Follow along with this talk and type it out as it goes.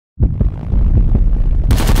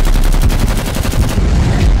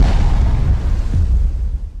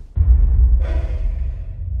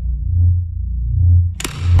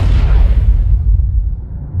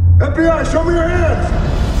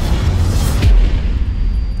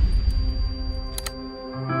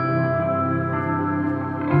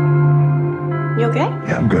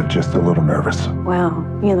just a little nervous. Wow,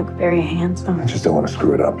 you look very handsome. I just don't want to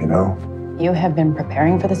screw it up, you know? You have been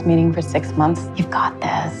preparing for this meeting for 6 months. You've got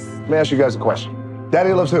this. Let me ask you guys a question.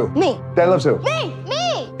 Daddy loves who? Me. Daddy loves who? Me!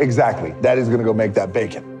 Exactly. Daddy's gonna go make that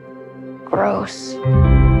bacon. Gross.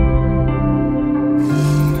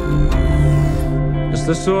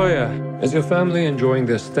 Mr. Sawyer, is your family enjoying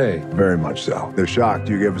their stay? Very much so. They're shocked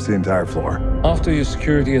you gave us the entire floor. After your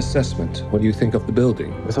security assessment, what do you think of the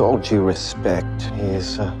building? With all due respect, he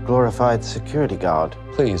is a glorified security guard.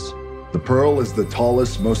 Please. The Pearl is the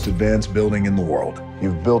tallest, most advanced building in the world.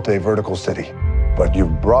 You've built a vertical city, but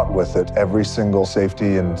you've brought with it every single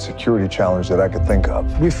safety and security challenge that I could think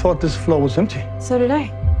of. We thought this floor was empty. So did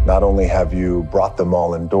I. Not only have you brought them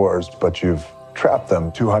all indoors, but you've trapped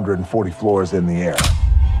them 240 floors in the air.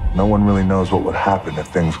 No one really knows what would happen if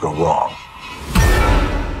things go wrong.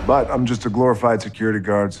 But I'm just a glorified security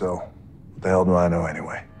guard, so what the hell do I know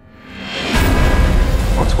anyway?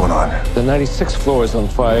 What's going on? The 96th floor is on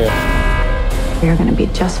fire. You're gonna be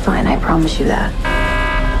just fine, I promise you that.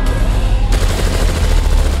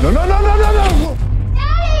 No!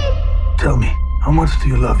 Daddy! Tell me, how much do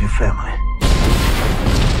you love your family?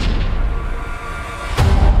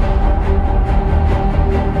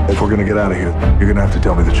 If we're gonna get out of here, you're gonna have to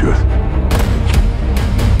tell me the truth.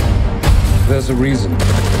 There's a reason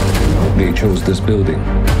they chose this building.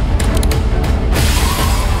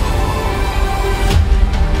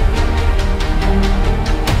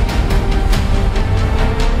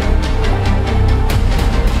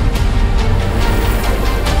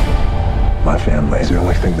 My family is the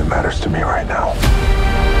only thing that matters to me right now.